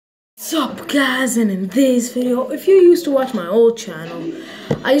Sup guys, and in this video, if you used to watch my old channel,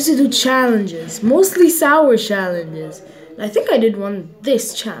 I used to do challenges, mostly sour challenges. I think I did one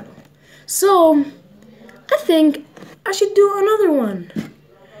this channel. So, I think I should do another one.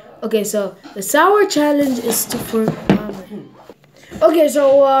 Okay, so the sour challenge is to for okay,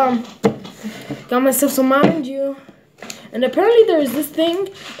 so got myself some Mountain Dew. And apparently there's this thing,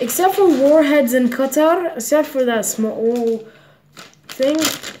 except for Warheads in Qatar, except for that small thing,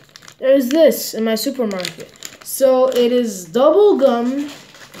 there's this in my supermarket. So it is double gum, and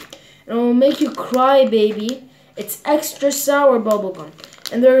it will make you cry, baby. It's extra sour bubble gum.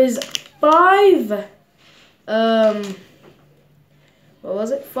 And there is five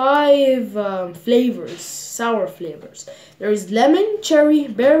flavors, sour flavors. There is lemon, cherry,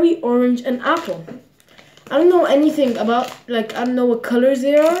 berry, orange, and apple. I don't know anything about, I don't know what colors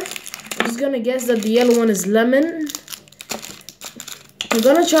they are. I'm just gonna guess that the yellow one is lemon. I'm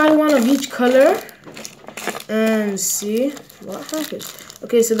gonna try one of each color and see what happens.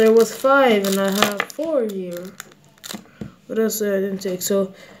 Okay, so there was 5 and I have 4 here. What else I didn't take?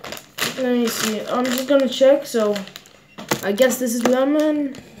 So, let me see. I'm just gonna check. So, I guess this is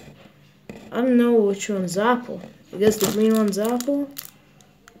lemon. I don't know which one's apple. I guess the green one's apple.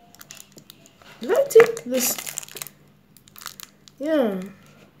 Did I take this? Yeah.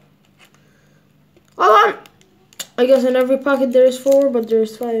 Hold on! I guess in every pocket there's 4, but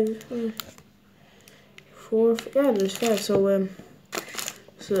there's 5. 4, yeah, there's 5.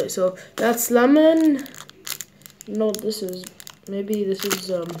 So that's lemon. No, this is, maybe this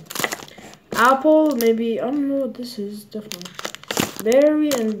is apple. Maybe, I don't know what this is. Definitely berry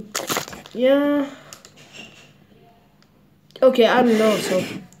and yeah. Okay, I don't know. So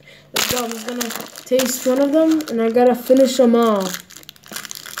let's go. I'm just gonna taste one of them, and I gotta finish them all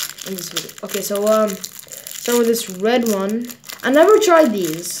in this video. Okay, so start with this red one. I never tried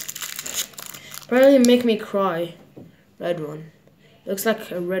these. Apparently, it make me cry. Red one. Looks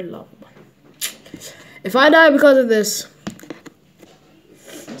like a red lava one. If I die because of this,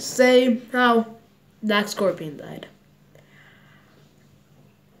 say how Black Scorpion died.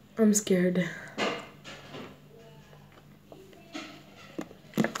 I'm scared.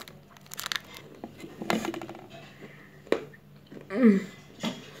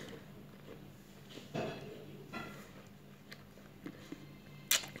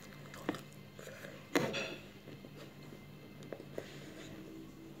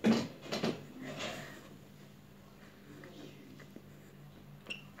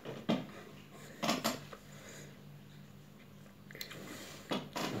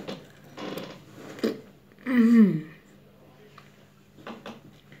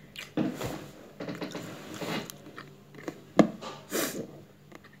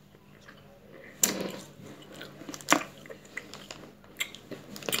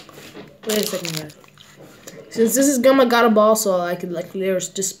 Wait a second, guys. Since this is gum, I got a ball, so I could literally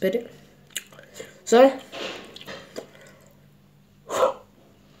just spit it. Sorry.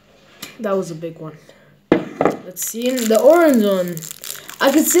 That was a big one. Let's see the orange one.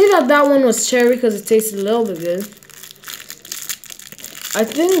 I could say that one was cherry because it tasted a little bit good. I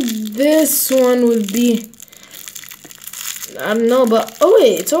think this one would be, I don't know, but oh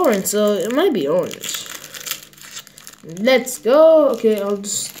wait, it's orange, so it might be orange. Let's go. Okay, I'll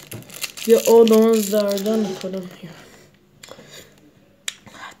just get all the ones that are done and put them here.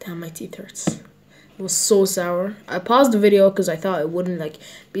 Damn, my teeth hurts. It was so sour. I paused the video because I thought it wouldn't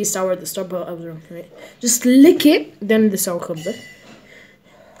be sour at the start, but I was wrong, right? Just lick it, then the sour comes up.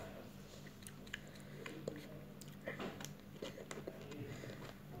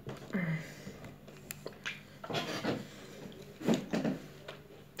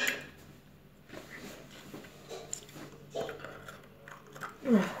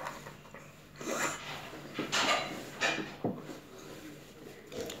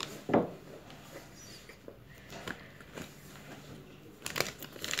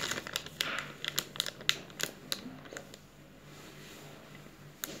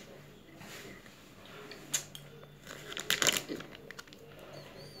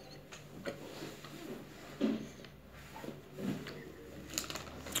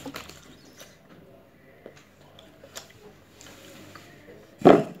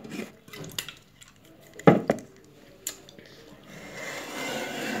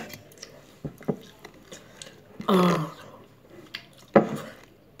 Oh,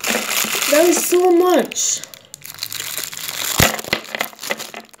 that is so much.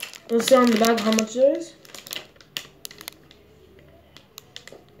 Let's see on the back how much there is.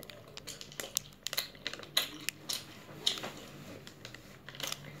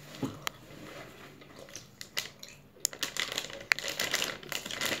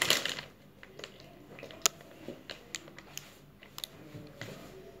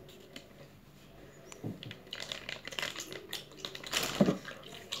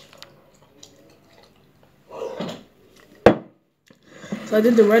 So I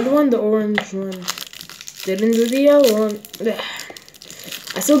did the red one, the orange one. Didn't do the yellow one.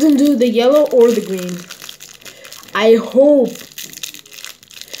 I still didn't do the yellow or the green. I hope.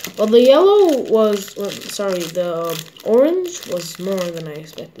 Well, the yellow was, well, sorry, the orange was more than I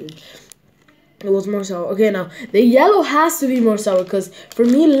expected. It was more sour. Okay, now the yellow has to be more sour because for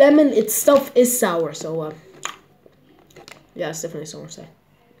me, lemon itself is sour. So, yeah, it's definitely sour side.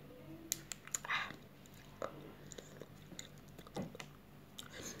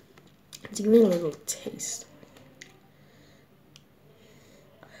 Give me a little taste.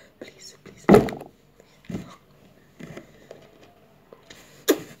 Please, please.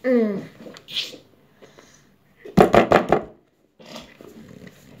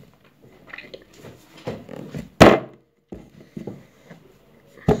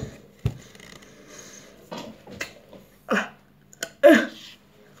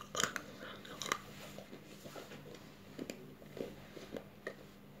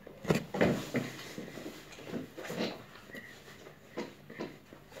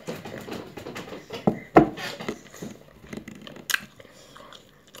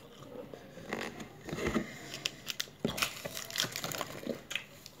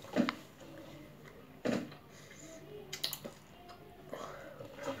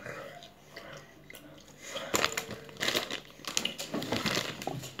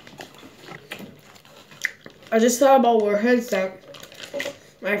 I just thought about warheads that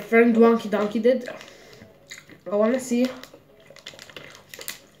my friend Wonky Donkey did. I want to see.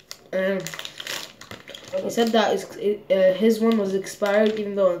 And he said that his one was expired,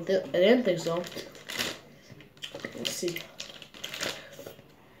 even though I didn't think so. Let's see.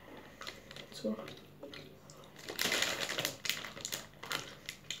 So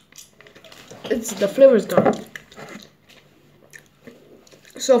it's the flavor's gone.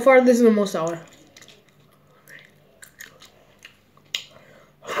 So far, this is the most sour.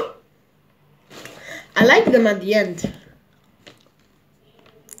 I like them at the end.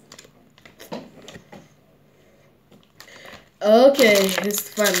 Okay, it's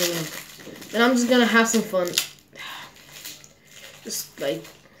the final one. And I'm just gonna have some fun. Just like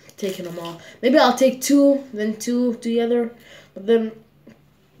taking them all. Maybe I'll take two, then two together. But then,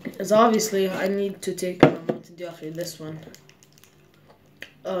 as obviously, I need to take. I don't know what to do after this one.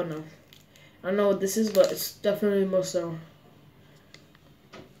 Oh no. I don't know what this is, but it's definitely most sour.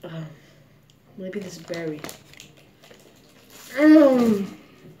 Maybe this berry. Ow.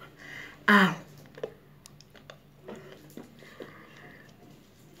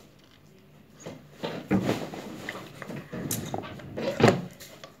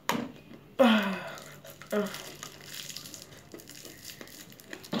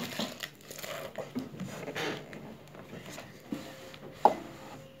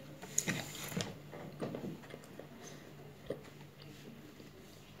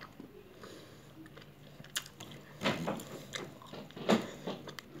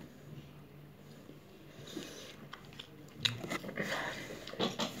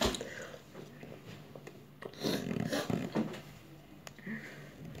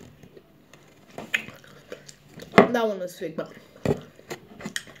 That one was fake, but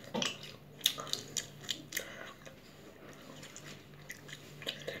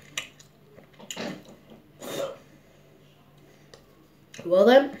well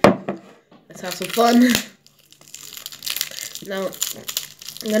then, let's have some fun. Now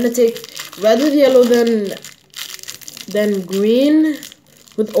I'm gonna take red with yellow, then green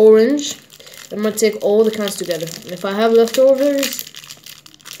with orange. I'm gonna take all the cans together. And if I have leftovers,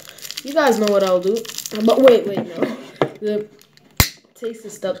 you guys know what I'll do. But wait, no. The taste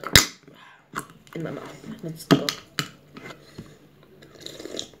is stuck in my mouth. Let's go.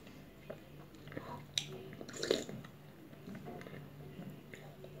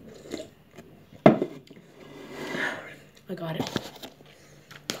 I got it.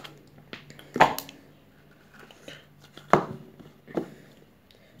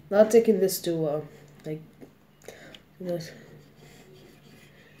 Not taking this to like this.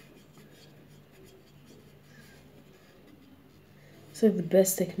 It's like the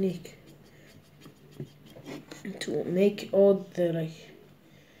best technique to make all the like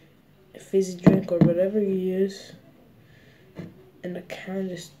fizzy drink or whatever you use, and I can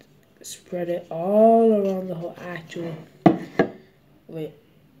just spread it all around the whole actual. Wait.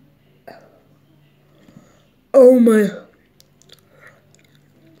 Oh my.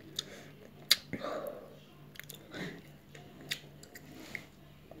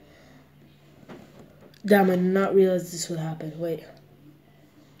 Damn, I did not realize this would happen. Wait.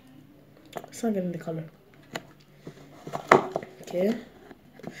 It's not getting the color. Okay.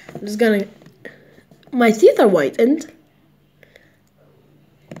 I'm just gonna. My teeth are whitened.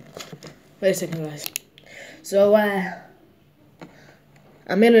 Wait a second, guys. So, I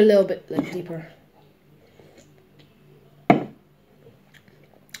made it a little bit like deeper.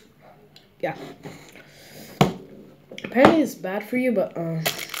 Yeah. Apparently it's bad for you, but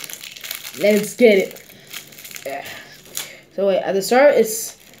let's get it. Yeah. So wait, at the start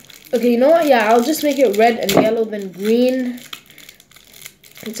it's okay. You know what? Yeah, I'll just make it red and yellow, then green,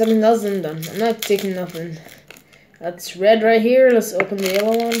 and something else, then done. I'm not taking nothing. That's red right here. Let's open the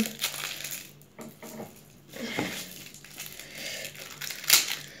yellow one.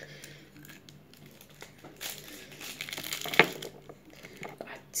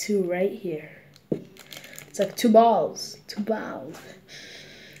 Got two right here. It's like two balls. Two balls.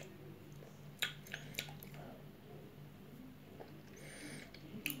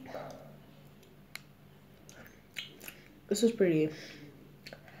 This is pretty.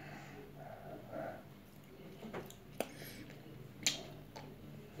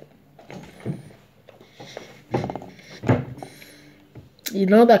 You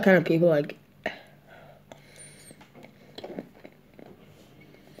know that kind of people like.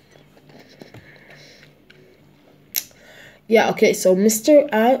 Yeah, okay, so my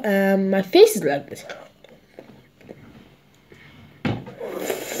face is like this.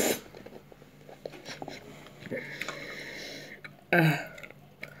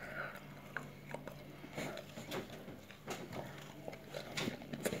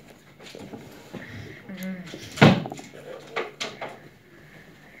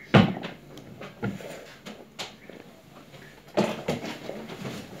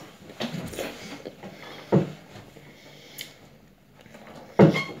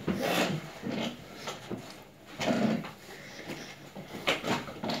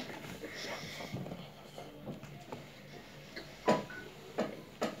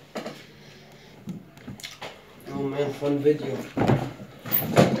 Oh man, fun video.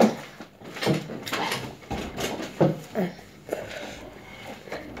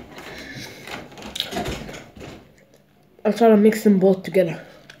 I'll try to mix them both together.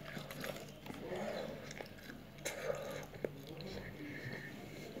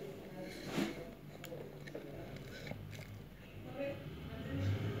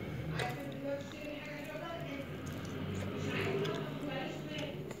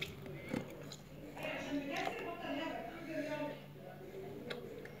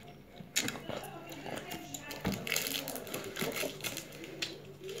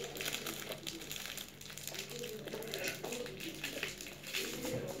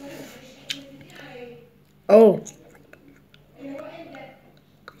 Oh.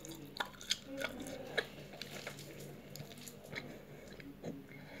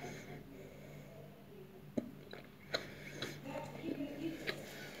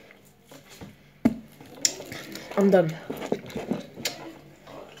 I'm done.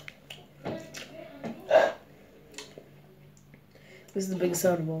 This is the biggest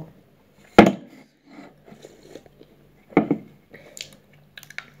soda ball.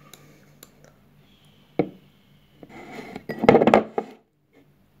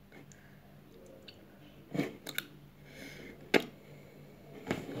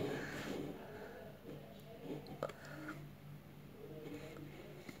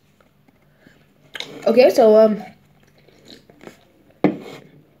 Okay, so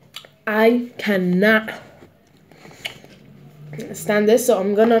I cannot stand this, so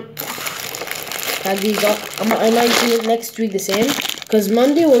I'm gonna pack these up. I might do it next week the same, because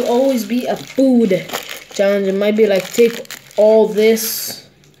Monday will always be a food challenge. It might be like take all this,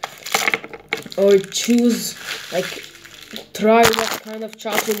 or choose, like try what kind of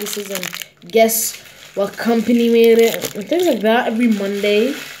chocolate this is and guess what company made it, and things like that every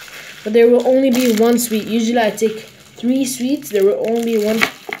Monday. But there will only be one sweet. Usually I take 3 sweets. There will only be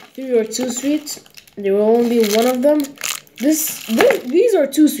 3 or 2 sweets. There will only be one of them. These are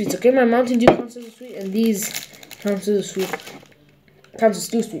 2 sweets, okay? My Mountain Dew counts as a sweet, and these counts as a sweet. Counts as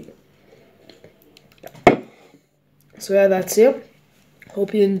 2 sweet. So yeah, that's it.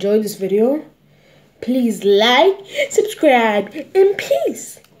 Hope you enjoyed this video. Please like, subscribe, and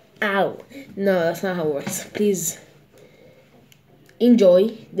peace out. No, that's not how it works. Please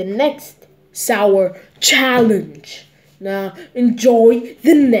enjoy the next sour challenge. Now, enjoy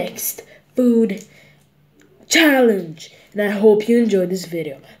the next food challenge. And I hope you enjoyed this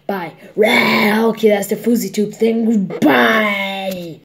video. Bye. Okay, that's the FouseyTube thing. Goodbye.